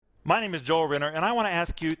My name is Joel Renner, and I want to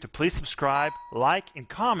ask you to please subscribe, like, and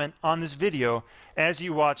comment on this video as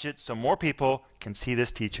you watch it so more people can see this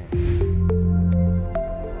teaching.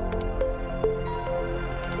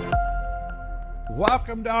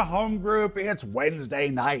 Welcome to Home Group. It's Wednesday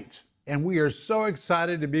night, and we are so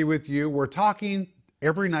excited to be with you. We're talking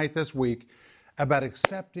every night this week about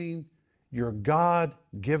accepting your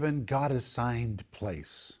God-given, God-assigned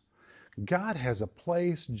place. God has a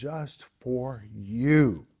place just for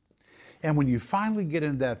you. And when you finally get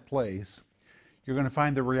into that place, you're going to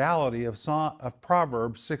find the reality of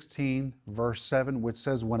Proverbs 16, verse 7, which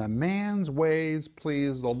says, when a man's ways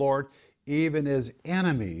please the Lord, even his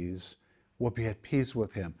enemies will be at peace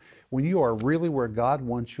with him. When you are really where God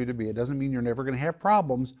wants you to be, it doesn't mean you're never going to have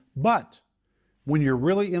problems, but when you're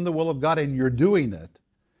really in the will of God and you're doing it,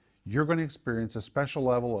 you're going to experience a special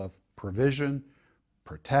level of provision,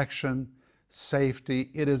 protection, safety.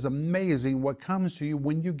 It is amazing what comes to you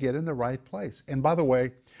when you get in the right place. And by the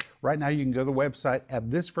way, right now you can go to the website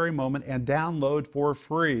at this very moment and download for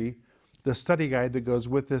free the study guide that goes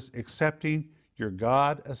with this, Accepting Your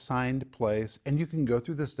God-Assigned Place. And you can go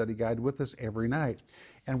through the study guide with us every night.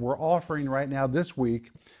 And we're offering right now this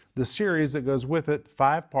week the series that goes with it,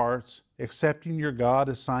 5 parts, Accepting Your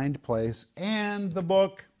God-Assigned Place, and the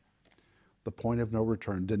book, The Point of No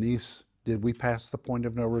Return. Denise, did we pass the point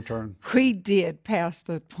of no return? We did pass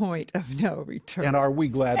the point of no return. And are we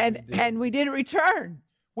glad we did? And we didn't return.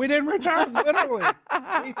 We didn't return, literally.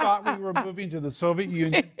 We thought we were moving to the Soviet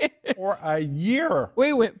Union for a year.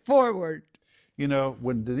 We went forward. You know,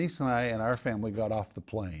 when Denise and I and our family got off the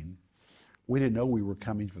plane, we didn't know we were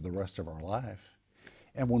coming for the rest of our life.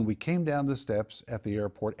 And when we came down the steps at the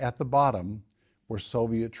airport, at the bottom were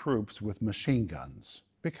Soviet troops with machine guns,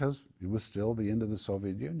 because it was still the end of the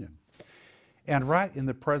Soviet Union. And right in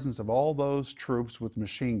the presence of all those troops with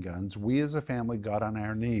machine guns, we as a family got on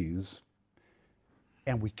our knees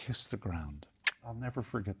and we kissed the ground. I'll never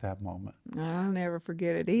forget that moment. I'll never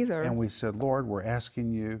forget it either. And we said, Lord, we're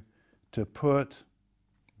asking you to put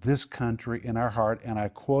this country in our heart. And I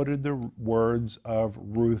quoted the words of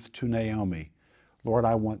Ruth to Naomi. Lord,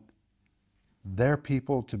 I want their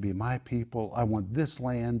people to be my people. I want this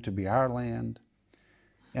land to be our land.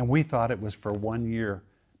 And we thought it was for 1 year.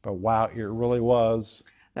 But wow, it really was.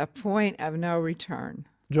 The point of no return.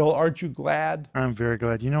 Joel, aren't you glad? I'm very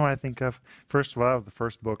glad. You know what I think of? First of all, that was the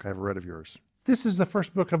first book I ever read of yours. This is the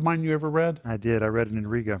first book of mine you ever read? I did. I read it in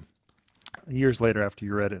Riga years later after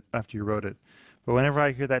you wrote it. But whenever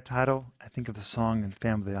I hear that title, I think of the song in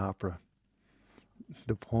Phantom of the Opera.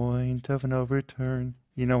 The Point of No Return.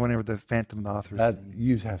 You know, whenever the Phantom of the Opera sing.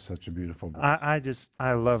 You have such a beautiful voice.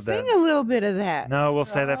 I love that. Sing a little bit of that. No, we'll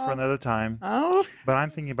say that for another time. Oh. But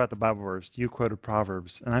I'm thinking about the Bible verse. You quoted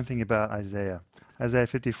Proverbs, and I'm thinking about Isaiah. Isaiah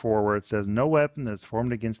 54, where it says, no weapon that is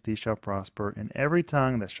formed against thee shall prosper, and every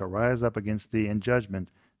tongue that shall rise up against thee in judgment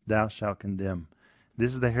thou shalt condemn.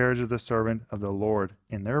 This is the heritage of the servant of the Lord,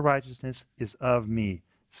 and their righteousness is of me,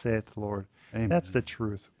 saith the Lord. Amen. That's the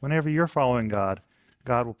truth. Whenever you're following God,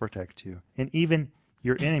 God will protect you. And even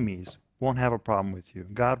your enemies won't have a problem with you.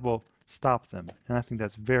 God will stop them. And I think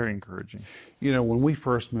that's very encouraging. You know, when we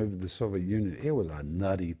first moved to the Soviet Union, it was a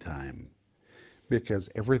nutty time because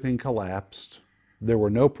everything collapsed. There were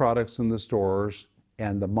no products in the stores,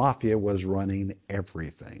 and the mafia was running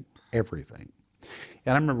everything.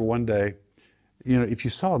 And I remember one day, you know, if you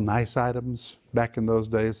saw nice items back in those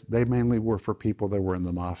days, they mainly were for people that were in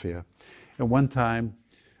the mafia. And one time,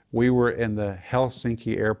 we were in the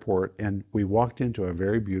Helsinki airport, and we walked into a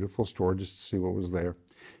very beautiful store just to see what was there.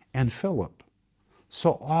 And Philip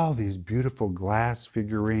saw all these beautiful glass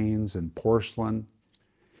figurines and porcelain.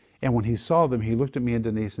 And when he saw them, he looked at me and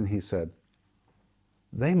Denise and he said,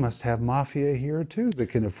 they must have mafia here too that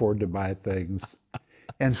can afford to buy things.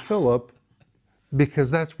 And Philip,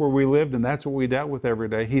 because that's where we lived and that's what we dealt with every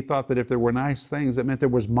day, he thought that if there were nice things, it meant there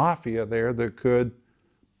was mafia there that could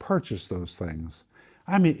purchase those things.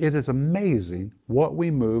 I mean, it is amazing what we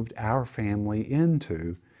moved our family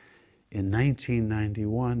into in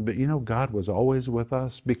 1991. But you know, God was always with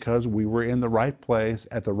us because we were in the right place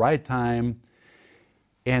at the right time.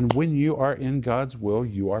 And when you are in God's will,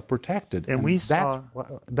 you are protected. And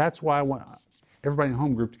that's why I want everybody in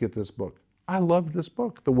Home Group to get this book. I love this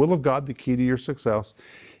book, The Will of God, the Key to Your Success.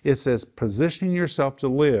 It says, positioning yourself to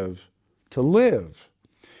live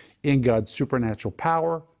in God's supernatural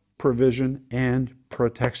power, provision, and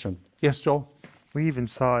protection. Yes, Joel? We even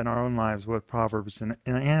saw in our own lives what Proverbs and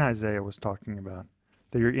Isaiah was talking about,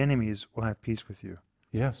 that your enemies will have peace with you.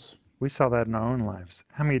 Yes. We saw that in our own lives.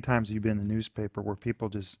 How many times have you been in the newspaper where people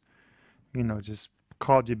just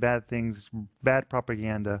called you bad things, bad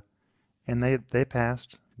propaganda, and they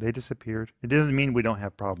passed. They disappeared. It doesn't mean we don't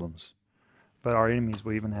have problems, but our enemies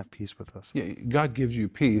will even have peace with us. Yeah, God gives you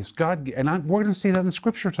peace. We're going to see that in the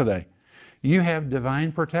Scripture today. You have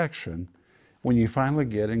divine protection when you finally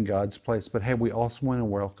get in God's place. But hey, we also want to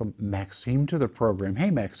welcome Maxime to the program. Hey,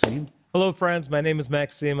 Maxime. Hello, friends. My name is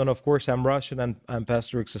Maxim, and of course, I'm Russian, and I'm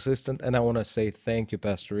Pastor Rick's assistant. And I want to say thank you,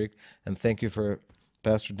 Pastor Rick, and thank you for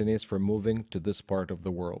Pastor Denise for moving to this part of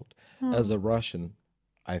the world. As a Russian,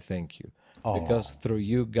 I thank you because through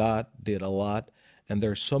you, God did a lot, and there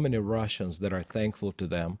are so many Russians that are thankful to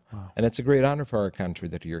them, and it's a great honor for our country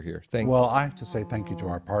that you're here. Thank you. Well, I have to say thank you to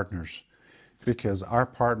our partners, because our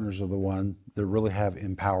partners are the one that really have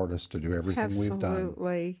empowered us to do everything we've done.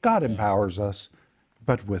 Absolutely. God empowers us,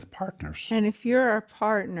 but with partners. And if you're our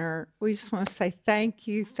partner, we just want to say thank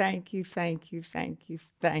you, thank you, thank you, thank you,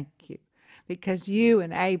 thank you, because you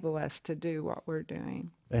enable us to do what we're doing.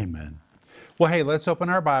 Amen. Well, hey, let's open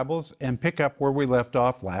our Bibles and pick up where we left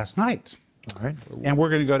off last night. All right. And we're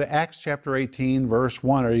going to go to Acts chapter 18, verse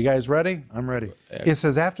 1. Are you guys ready? I'm ready. It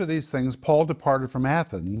says, after these things, Paul departed from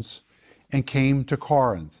Athens and came to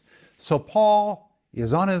Corinth. So Paul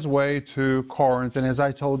is on his way to Corinth, and as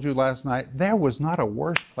I told you last night, there was not a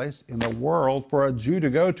worse place in the world for a Jew to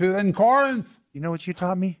go to than Corinth. You know what you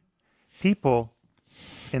taught me? People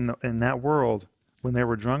in that world, when they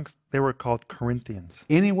were drunks, they were called Corinthians.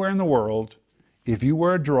 Anywhere in the world, if you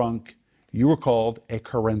were a drunk, you were called a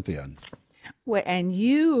Corinthian. Well, and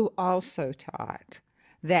you also taught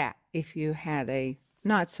that if you had a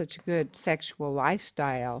not such a good sexual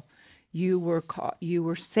lifestyle, you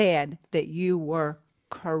were said that you were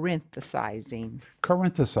Corinthicizing.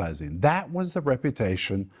 Corinthicizing. That was the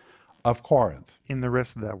reputation of Corinth In the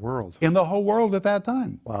rest of that world. in the whole world at that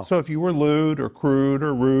time. Wow. So if you were lewd or crude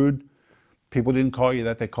or rude, people didn't call you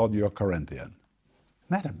that, they called you a Corinthian.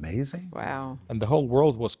 Isn't that amazing? Wow. And the whole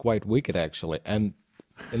world was quite wicked, actually. And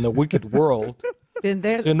in the wicked world, Then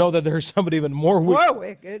there's to know that there's somebody even more wicked. more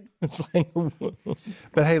wicked. It's like,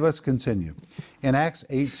 But hey, let's continue. In Acts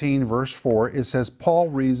 18, verse 4, it says, Paul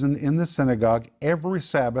reasoned in the synagogue every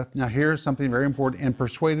Sabbath. Now here's something very important, and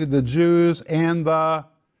persuaded the Jews and the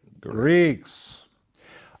Greeks.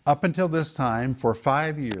 Up until this time, for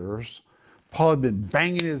 5 years, Paul had been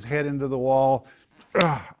banging his head into the wall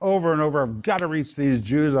over and over. I've got to reach these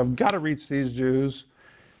Jews. I've got to reach these Jews.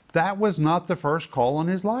 That was not the first call on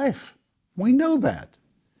his life. We know that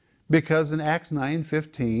because in Acts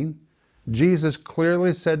 9:15, Jesus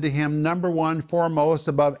clearly said to him, number one, foremost,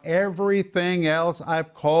 above everything else,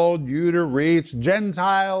 I've called you to reach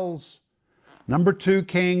Gentiles. Number two,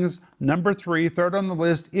 kings. Number three, third on the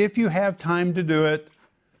list, if you have time to do it,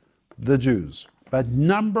 the Jews. But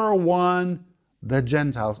number one, the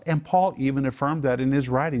Gentiles. And Paul even affirmed that in his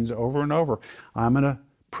writings over and over. I'm a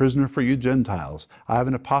prisoner for you Gentiles. I have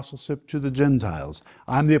an apostleship to the Gentiles.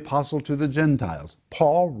 I'm the apostle to the Gentiles.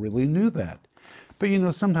 Paul really knew that. But you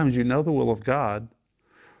know, sometimes you know the will of God,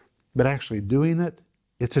 but actually doing it,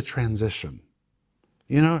 it's a transition.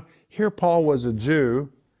 You know, here Paul was a Jew,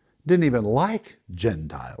 didn't even like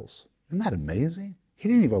Gentiles. Isn't that amazing? He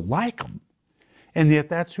didn't even like them. And yet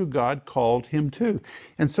that's who God called him to.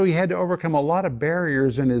 And so he had to overcome a lot of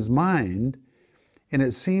barriers in his mind. And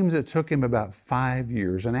it seems it took him about 5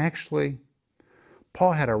 years. And actually,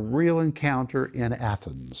 Paul had a real encounter in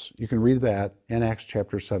Athens. You can read that in Acts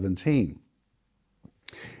chapter 17.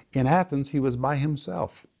 In Athens, he was by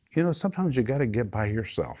himself. You know, sometimes you got to get by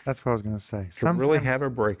yourself That's what I was going to say. to really have a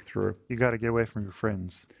breakthrough. You got to get away from your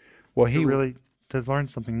friends Well, to learn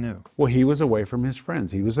something new. he was away from his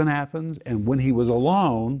friends. He was in Athens, and when he was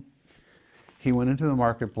alone, he went into the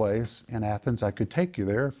marketplace in Athens. I could take you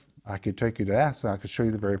there. I could take you to Athens. I could show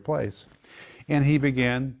you the very place. And he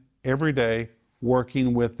began every day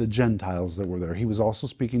working with the Gentiles that were there. He was also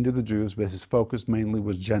speaking to the Jews, but his focus mainly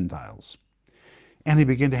was Gentiles. And he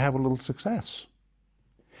began to have a little success.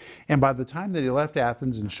 And by the time that he left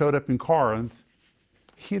Athens and showed up in Corinth,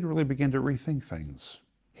 he had really begun to rethink things.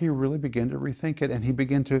 He really began to rethink it, and he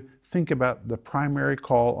began to think about the primary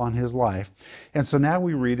call on his life. And so now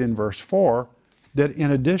we read in verse 4 that in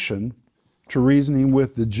addition to reasoning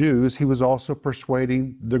with the Jews, he was also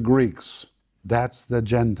persuading the Greeks. That's the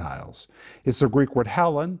Gentiles. It's the Greek word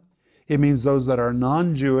Hellen. It means those that are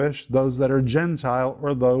non-Jewish, those that are Gentile,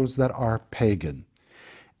 or those that are pagan.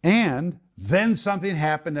 And then something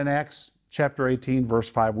happened in Acts chapter 18, verse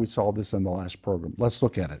 5. We saw this in the last program. Let's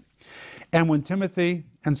look at it. And when Timothy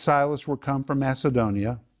and Silas were come from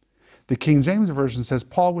Macedonia, the King James Version says,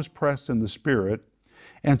 Paul was pressed in the Spirit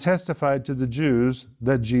and testified to the Jews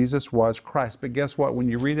that Jesus was Christ. But guess what? When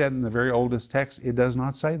you read that in the very oldest text, it does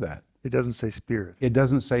not say that. It doesn't say spirit. It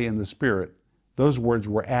doesn't say in the Spirit. Those words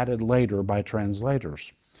were added later by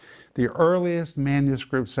translators. The earliest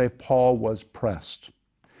manuscripts say Paul was pressed.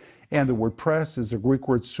 And the word press is the Greek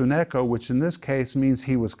word suneko, which in this case means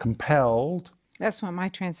he was compelled, That's what my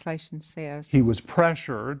translation says. he was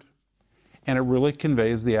pressured, and it really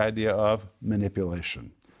conveys the idea of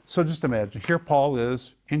manipulation. So just imagine, here Paul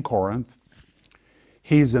is in Corinth.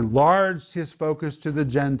 He's enlarged his focus to the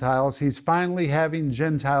Gentiles. He's finally having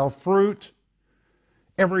Gentile fruit.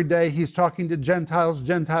 Every day he's talking to Gentiles,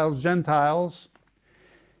 Gentiles, Gentiles.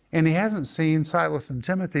 And he hasn't seen Silas and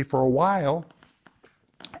Timothy for a while.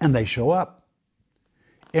 And they show up.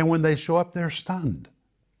 And when they show up, they're stunned.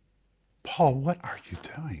 Paul, what are you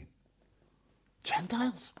doing?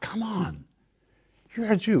 Gentiles? Come on.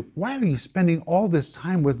 You're a Jew. Why are you spending all this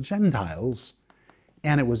time with Gentiles?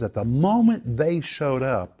 And it was at the moment they showed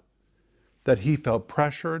up that he felt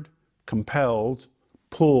pressured, compelled,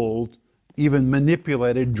 pulled, even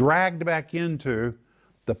manipulated, dragged back into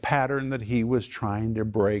the pattern that he was trying to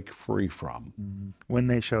break free from. When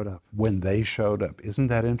they showed up. When they showed up. Isn't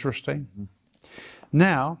that interesting?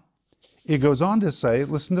 Now, it goes on to say,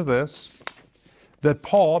 listen to this, that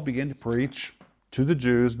Paul began to preach to the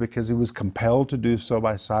Jews because he was compelled to do so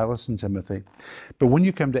by Silas and Timothy. But when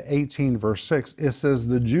you come to 18 verse 6, it says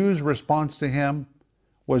the Jews' response to him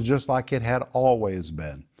was just like it had always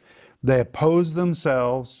been. They opposed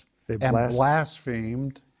themselves and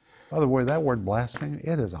blasphemed. By the way, that word blaspheme,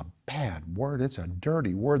 it is a bad word. It's a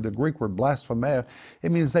dirty word. The Greek word blasphemia,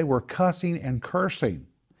 it means they were cussing and cursing.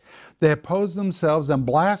 They opposed themselves and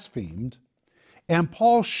blasphemed, and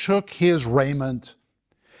Paul shook his raiment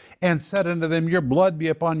and said unto them, your blood be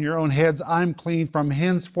upon your own heads. I'm clean from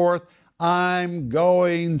henceforth. I'm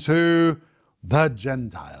going to the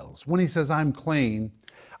Gentiles. When he says I'm clean,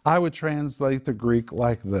 I would translate the Greek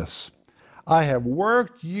like this. I have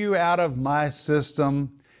worked you out of my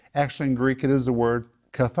system. Actually, in Greek, it is the word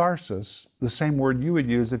catharsis, the same word you would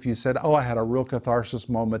use if you said, oh, I had a real catharsis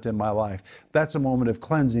moment in my life. That's a moment of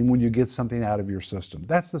cleansing when you get something out of your system.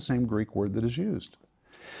 That's the same Greek word that is used.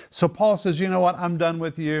 So Paul says, you know what? I'm done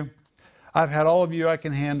with you. I've had all of you I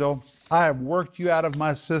can handle. I have worked you out of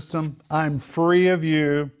my system. I'm free of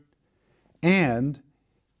you. And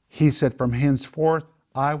he said, from henceforth,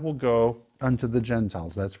 I will go unto the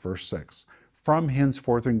Gentiles. That's verse 6. From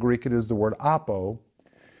henceforth, in Greek, it is the word apo,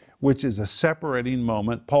 which is a separating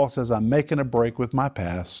moment. Paul says, I'm making a break with my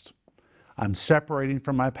past. I'm separating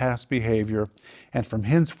from my past behavior. And from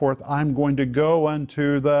henceforth, I'm going to go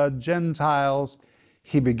unto the Gentiles.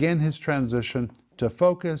 He began his transition to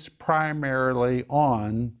focus primarily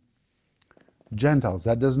on Gentiles.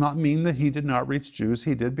 That does not mean that he did not reach Jews.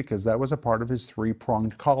 He did, because that was a part of his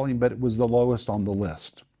three-pronged calling, but it was the lowest on the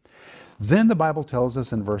list. Then the Bible tells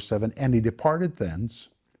us in verse 7, and he departed thence,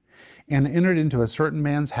 and entered into a certain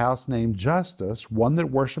man's house named Justus, one that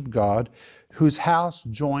worshiped God, whose house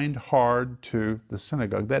joined hard to the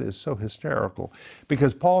synagogue. That is so hysterical,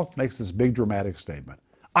 because Paul makes this big dramatic statement.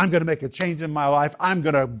 I'm going to make a change in my life. I'm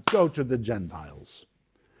going to go to the Gentiles.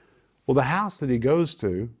 Well, the house that he goes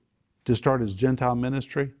to start his Gentile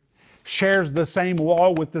ministry shares the same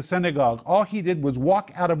wall with the synagogue. All he did was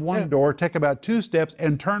walk out of one door, take about 2 steps,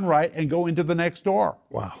 and turn right and go into the next door.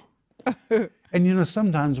 Wow. And you know,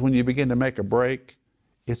 sometimes when you begin to make a break,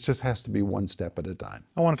 it just has to be one step at a time.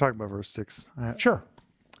 I want to talk about verse 6. Sure.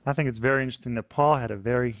 I think it's very interesting that Paul had a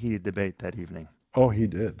very heated debate that evening. Oh, he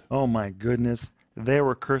did. Oh my goodness. They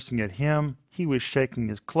were cursing at him. He was shaking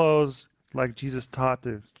his clothes, like Jesus taught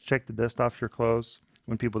to shake the dust off your clothes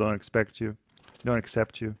when people don't accept you.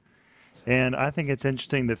 And I think it's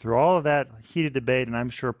interesting that through all of that heated debate, and I'm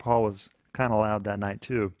sure Paul was kind of loud that night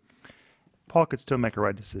too, Paul could still make a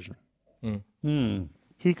right decision.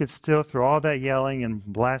 He could still, through all that yelling and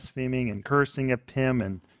blaspheming and cursing at him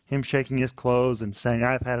and him shaking his clothes and saying,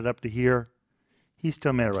 I've had it up to here, he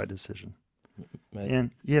still made a right decision.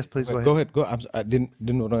 And yes, please go ahead. Go ahead. I didn't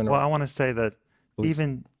want to interrupt. Well, I want to say that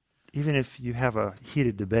even if you have a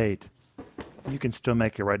heated debate, you can still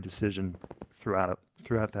make a right decision throughout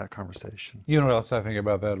that conversation. You know what else I think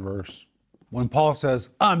about that verse? When Paul says,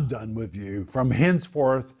 I'm done with you. From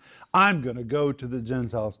henceforth, I'm going to go to the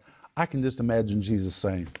Gentiles. I can just imagine Jesus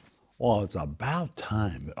saying, well, it's about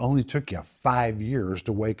time. It only took you 5 years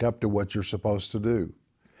to wake up to what you're supposed to do.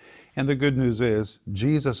 And the good news is,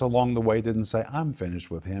 Jesus along the way didn't say, I'm finished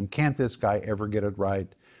with him. Can't this guy ever get it right?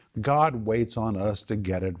 God waits on us to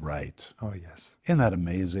get it right. Oh, yes. Isn't that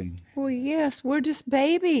amazing? Well, yes, we're just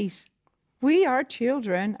babies. We are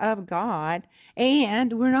children of God,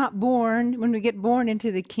 and we're not born, when we get born into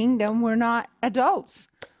the kingdom, we're not adults.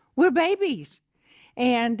 We're babies.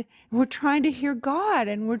 And we're trying to hear God,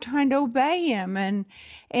 and we're trying to obey him.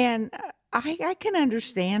 And I can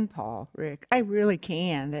understand Paul, Rick. I really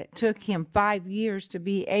can. That took him 5 years to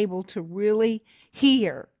be able to really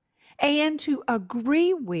hear and to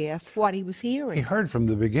agree with what he was He hearing. heard from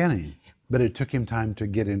the beginning, but it took him time to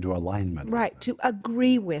get into alignment, Right, to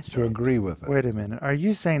agree with to it. agree with it. Wait a minute. Are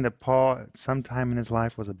you saying that Paul, at some time in his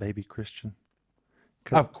life, was a baby Christian?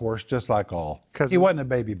 Of course, just like all. 'Cause- He wasn't a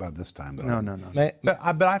baby by this time, though. No. But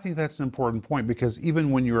I think that's an important point, because even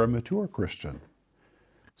when you're a mature Christian,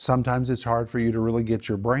 sometimes it's hard for you to really get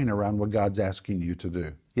your brain around what God's asking you to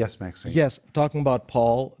do. Yes, Maxine? Yes, talking about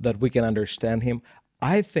Paul, that we can understand him.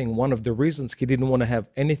 I think one of the reasons he didn't want to have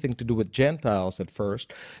anything to do with Gentiles at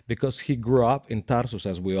first, because he grew up in Tarsus,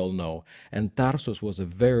 as we all know, and Tarsus was a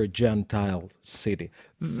very Gentile city.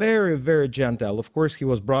 Very, very Gentile. Of course, he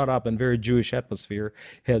was brought up in very Jewish atmosphere,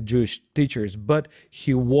 he had Jewish teachers, but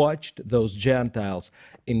he watched those Gentiles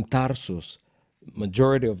in Tarsus.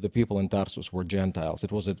 Majority of the people in Tarsus were Gentiles.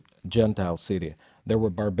 It was a Gentile city. There were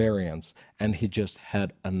barbarians, and he just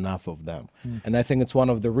had enough of them. And I think it's one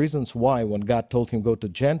of the reasons why when God told him go to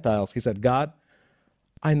Gentiles, he said, God,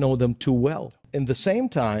 I know them too well. In the same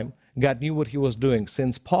time, God knew what he was doing.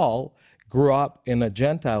 Since Paul grew up in a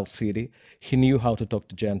Gentile city, he knew how to talk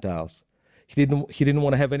to Gentiles. He didn't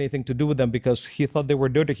want to have anything to do with them because he thought they were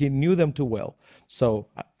dirty. He knew them too well. So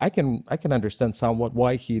I can understand somewhat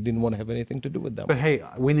why he didn't want to have anything to do with them. But hey,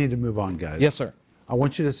 we need to move on, guys. Yes, sir. I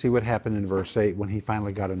want you to see what happened in verse 8 when he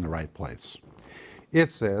finally got in the right place.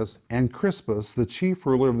 It says, and Crispus, the chief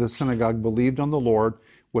ruler of the synagogue, believed on the Lord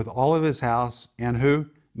with all of his house, and who?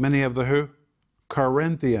 Many of the who?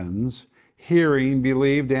 Corinthians, hearing,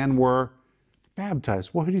 believed, and were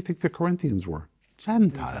baptized. Well, who do you think the Corinthians were?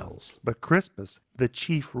 Gentiles But Crispus, the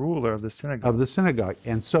chief ruler of the synagogue, of the synagogue.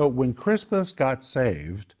 And so when Crispus got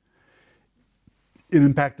saved, it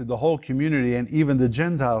impacted the whole community, and even the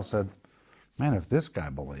Gentiles said, man, if this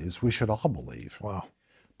guy believes, we should all believe. wow.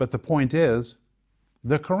 But the point is,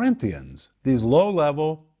 the Corinthians, these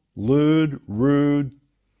low-level, lewd, rude,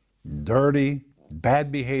 dirty,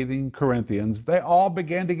 bad-behaving Corinthians, they all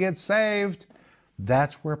began to get saved.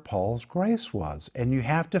 That's where Paul's grace was. And you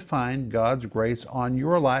have to find God's grace on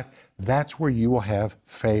your life. That's where you will have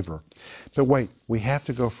favor. But wait, we have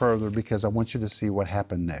to go further, because I want you to see what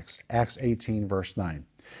happened next. Acts 18, verse 9.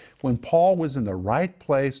 When Paul was in the right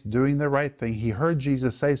place, doing the right thing, he heard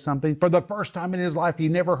Jesus say something for the first time in his life. He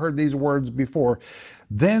never heard these words before.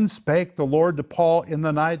 Then spake the Lord to Paul in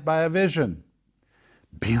the night by a vision.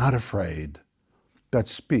 Be not afraid, but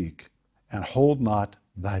speak, and hold not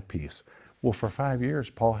thy peace. Well, for 5 years,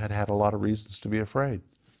 Paul had had a lot of reasons to be afraid.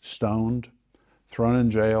 Stoned, thrown in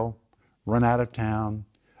jail, run out of town,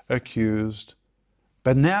 accused.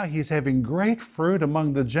 But now he's having great fruit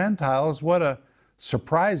among the Gentiles. What a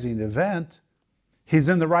surprising event. He's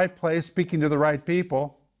in the right place, speaking to the right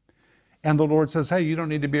people. And the Lord says, hey, you don't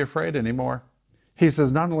need to be afraid anymore. He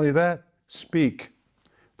says, not only that, speak.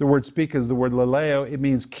 The word speak is the word laleo. It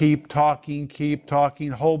means keep talking,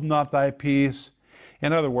 hold not thy peace.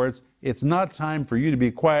 In other words, it's not time for you to be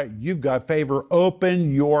quiet. You've got favor.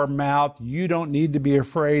 Open your mouth. You don't need to be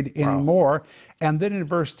afraid anymore. And then in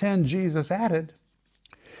verse 10, Jesus added,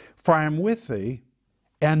 for I am with thee,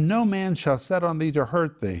 and no man shall set on thee to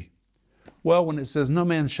hurt thee. Well, when it says no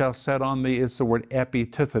man shall set on thee, it's the word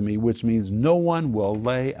epitithemi, which means no one will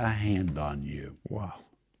lay a hand on you. Wow.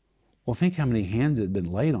 Well, think how many hands had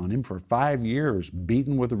been laid on him for 5 years,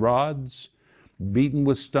 beaten with rods, beaten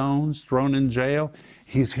with stones, thrown in jail.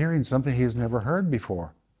 He's hearing something he's never heard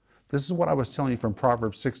before. This is what I was telling you from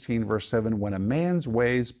Proverbs 16, verse 7. When a man's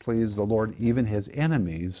ways please the Lord, even his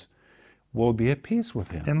enemies will be at peace with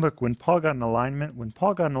him. And look, when Paul got in alignment,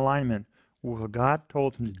 what God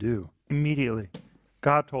told him to do, immediately,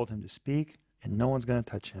 God told him to speak, and no one's going to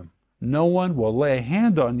touch him. No one will lay a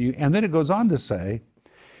hand on you. And then it goes on to say,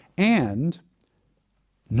 and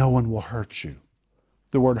no one will hurt you.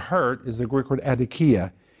 The word hurt is the Greek word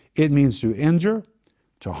adikia. It means to injure,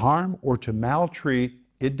 to harm, or to maltreat.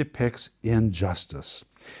 It depicts injustice.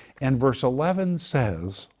 And verse 11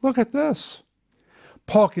 says, look at this.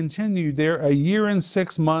 Paul continued there 1 year and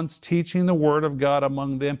 6 months teaching the word of God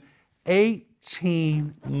among them.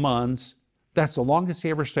 18 months. That's the longest he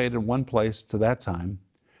ever stayed in one place to that time,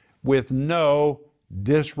 with no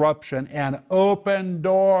disruption. An open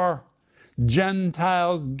door.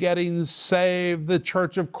 Gentiles getting saved, the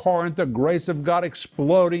church of Corinth, the grace of God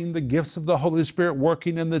exploding, the gifts of the Holy Spirit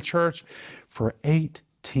working in the church for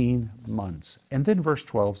 18 months. And then verse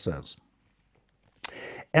 12 says,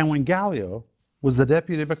 and when Gallio was the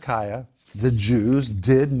deputy of Achaia, the Jews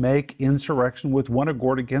did make insurrection with one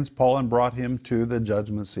accord against Paul and brought him to the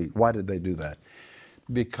judgment seat. Why did they do that?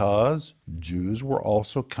 Because Jews were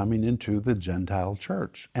also coming into the Gentile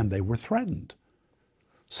church and they were threatened.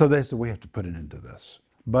 So they said, we have to put an end to this.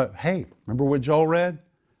 But hey, remember what Joel read?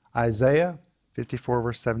 Isaiah? 54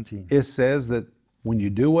 verse 17. It says that when you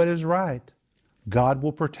do what is right, God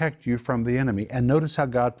will protect you from the enemy. And notice how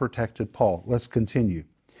God protected Paul. Let's continue.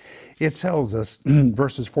 It tells us,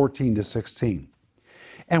 verses 14 to 16.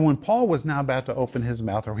 And when Paul was now about to open his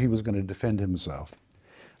mouth, or he was going to defend himself,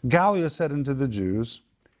 Gallio said unto the Jews,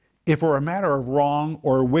 if it were a matter of wrong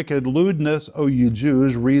or wicked lewdness, O you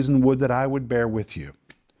Jews, reason would that I would bear with you.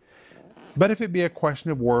 But if it be a question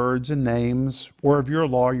of words and names, or of your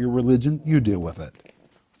law, your religion, you deal with it.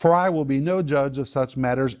 For I will be no judge of such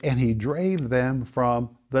matters. And he drave them from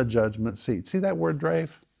the judgment seat. See that word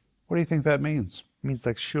drave? What do you think that means? It means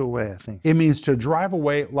like shoo away, I think. It means to drive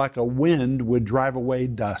away like a wind would drive away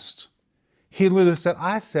dust. He literally said,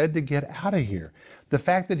 I said to get out of here. The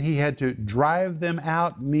fact that he had to drive them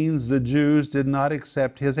out means the Jews did not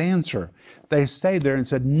accept his answer. They stayed there and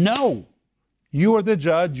said, no, you are the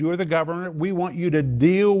judge, you are the governor. We want you to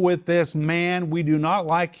deal with this man. We do not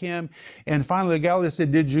like him. And finally, Gallio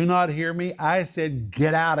said, did you not hear me? I said,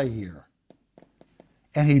 get out of here.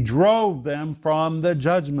 And he drove them from the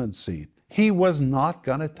judgment seat. He was not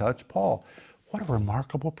going to touch Paul. What a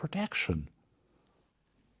remarkable protection.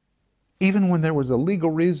 Even when there was a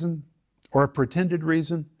legal reason or a pretended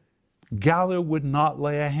reason, Gallio would not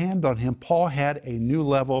lay a hand on him. Paul had a new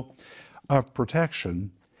level of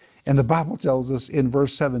protection. And the Bible tells us in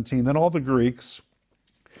verse 17 that all the Greeks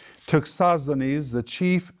took Sosthenes, the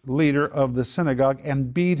chief leader of the synagogue,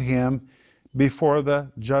 and beat him before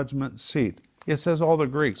the judgment seat. It says all the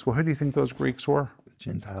Greeks. Well, who do you think those Greeks were?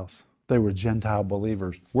 Gentiles. They were Gentile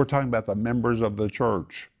believers. We're talking about the members of the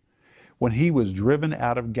church. When he was driven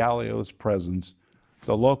out of Gallio's presence,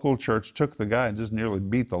 the local church took the guy and just nearly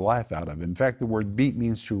beat the life out of him. In fact, the word beat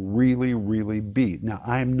means to really, really beat. Now,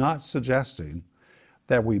 I am not suggesting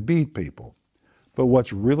that we beat people, but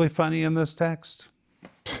what's really funny in this text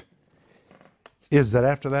is that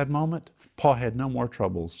after that moment, Paul had no more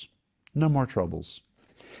troubles. No more troubles.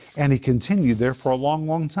 And he continued there for a long,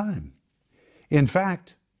 long time. In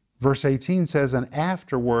fact, verse 18 says, and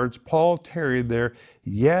afterwards Paul tarried there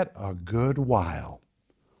yet a good while.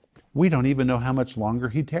 We don't even know how much longer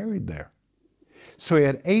he tarried there. So he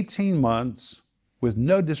had 18 months with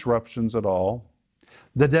no disruptions at all.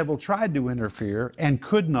 The devil tried to interfere and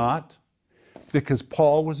could not, because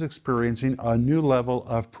Paul was experiencing a new level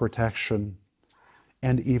of protection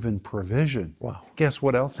and even provision. Wow. Guess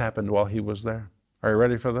what else happened while he was there? Are you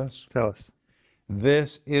ready for this? Tell us.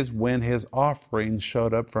 This is when his offering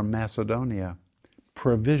showed up from Macedonia.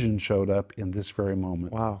 Provision showed up in this very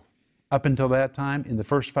moment. Wow. Up until that time, in the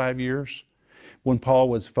first 5 years, when Paul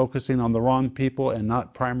was focusing on the wrong people and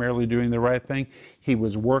not primarily doing the right thing, he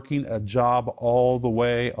was working a job all the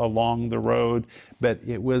way along the road. But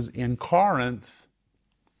it was in Corinth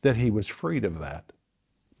that he was freed of that.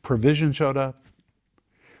 Provision showed up.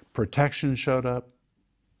 Protection showed up.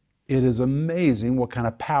 It is amazing what kind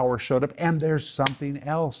of power showed up. And there's something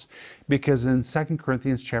else. Because in 2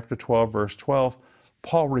 Corinthians chapter 12, verse 12,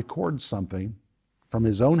 Paul records something from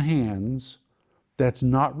his own hands that's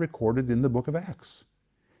not recorded in the book of Acts.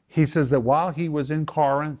 He says that while he was in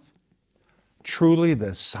Corinth, truly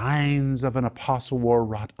the signs of an apostle were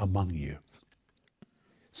wrought among you.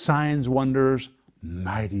 Signs, wonders,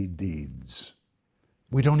 mighty deeds.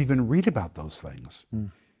 We don't even read about those things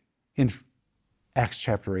in Acts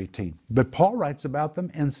chapter 18. But Paul writes about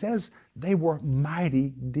them and says they were mighty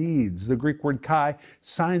deeds. The Greek word kai,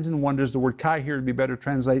 signs and wonders, the word kai here would be better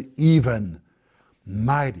translated even,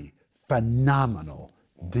 mighty, phenomenal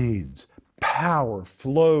deeds. Power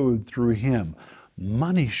flowed through him.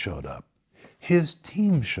 Money showed up. His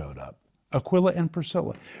team showed up. Aquila and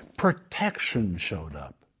Priscilla. Protection showed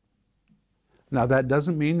up. Now that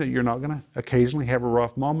doesn't mean that you're not going to occasionally have a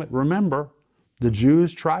rough moment. Remember, the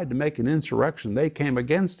Jews tried to make an insurrection. They came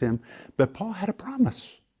against him, but Paul had a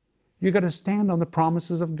promise. You got to stand on the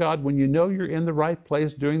promises of God. When you know you're in the right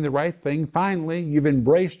place, doing the right thing, finally, you've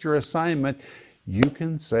embraced your assignment, you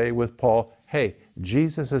can say with Paul, hey,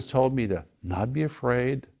 Jesus has told me to not be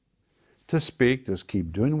afraid, to speak, just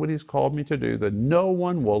keep doing what he's called me to do, that no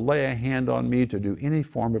one will lay a hand on me to do any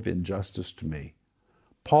form of injustice to me.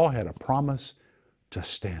 Paul had a promise to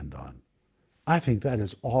stand on. I think that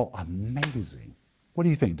is all amazing. What do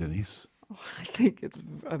you think, Denise? I think it's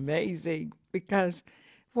amazing because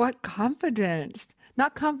what confidence,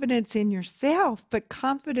 not confidence in yourself, but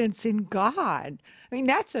confidence in God. I mean,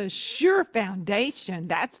 that's a sure foundation.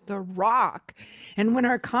 That's the rock. And when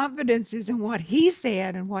our confidence is in what he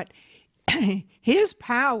said and what his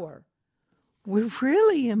power we're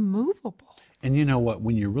really immovable. And you know what?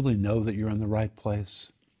 When you really know that you're in the right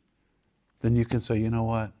place, then you can say, you know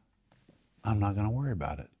what? I'm not going to worry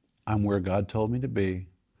about it. I'm where God told me to be.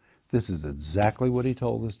 This is exactly what he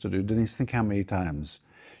told us to do. Denise, think how many times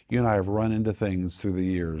you and I have run into things through the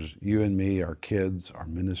years, you and me, our kids, our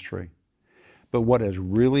ministry. But what has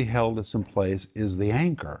really held us in place is the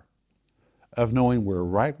anchor of knowing we're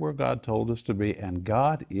right where God told us to be, and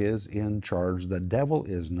God is in charge. The devil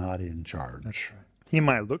is not in charge. That's right. He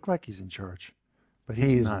might look like he's in charge, but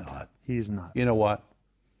he's He's not. not. He's not. You know what?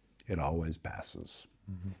 It always passes.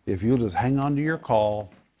 If you'll just hang on to your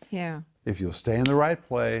call, Yeah. if you'll stay in the right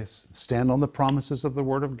place, stand on the promises of the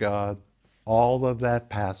Word of God, all of that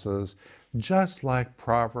passes, just like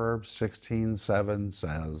Proverbs 16:7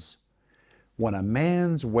 says, when a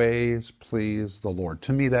man's ways please the Lord.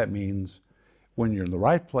 To me, that means when you're in the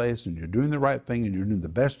right place and you're doing the right thing and you're doing the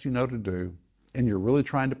best you know to do, and you're really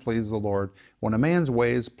trying to please the Lord, when a man's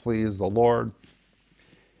ways please the Lord,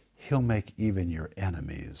 he'll make even your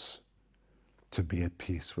enemies to be at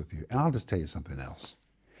peace with you. And I'll just tell you something else.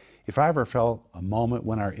 If I ever felt a moment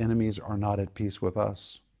when our enemies are not at peace with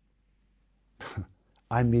us,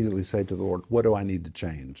 I immediately say to the Lord, what do I need to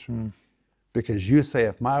change? Because you say,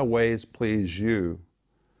 if my ways please you,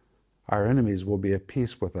 our enemies will be at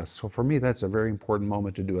peace with us. So for me, that's a very important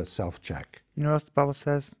moment to do a self-check. You know what else the Bible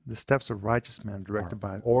says? The steps of righteous men are directed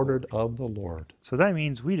by the Ordered of the Lord. So that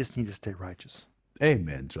means we just need to stay righteous.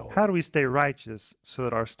 Amen, Joel. How do we stay righteous so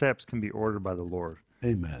that our steps can be ordered by the Lord?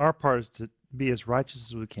 Amen. Our part is to be as righteous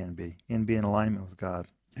as we can be and be in alignment with God.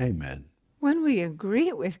 Amen. When we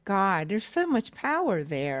agree with God, there's so much power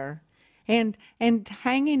there. And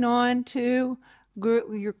hanging on to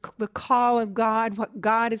the call of God, what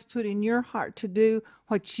God has put in your heart to do,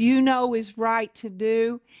 what you know is right to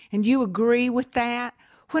do, and you agree with that.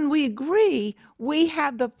 When we agree, we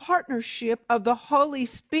have the partnership of the Holy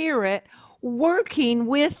Spirit working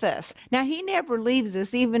with us. Now, he never leaves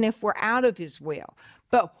us, even if we're out of his will.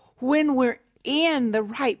 But when we're in the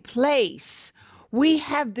right place, we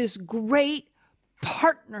have this great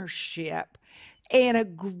partnership and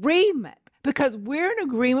agreement because we're in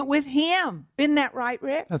agreement with him. Isn't that right,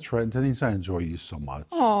 Rick? That's right. Denise, I enjoy you so much.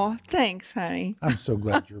 Oh, thanks, honey. I'm so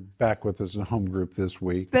glad you're back with us in home group this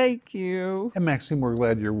week. Thank you. And Maxine, we're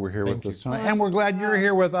glad we're here with us tonight. And we're glad you're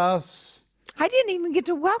here with us. I didn't even get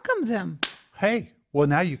to welcome them. Hey, well,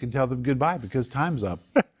 now you can tell them goodbye because time's up.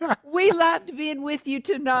 We loved being with you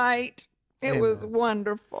tonight. It Amen. was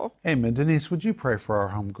wonderful. Amen. Denise, would you pray for our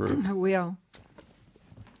home group? I will.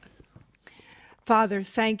 Father,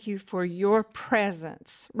 thank you for your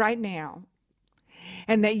presence right now,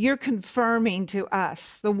 and that you're confirming to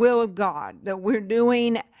us the will of God that we're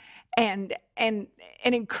doing, and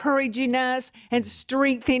encouraging us and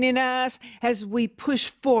strengthening us as we push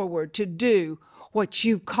forward to do what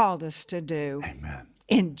you've called us to do. Amen.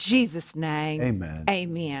 In Jesus' name. Amen.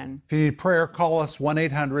 Amen. If you need prayer, call us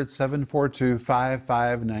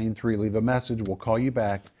 1-800-742-5593. Leave a message. We'll call you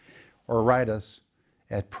back. Or write us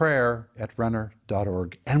at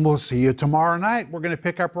prayer@renner.org. And we'll see you tomorrow night. We're going to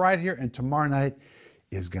pick up right here. And tomorrow night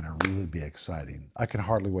is going to really be exciting. I can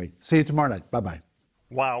hardly wait. See you tomorrow night. Bye-bye.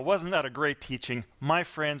 Wow, wasn't that a great teaching? My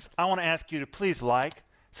friends, I want to ask you to please like,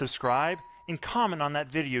 subscribe, and comment on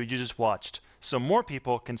that video you just watched so more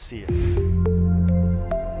people can see it.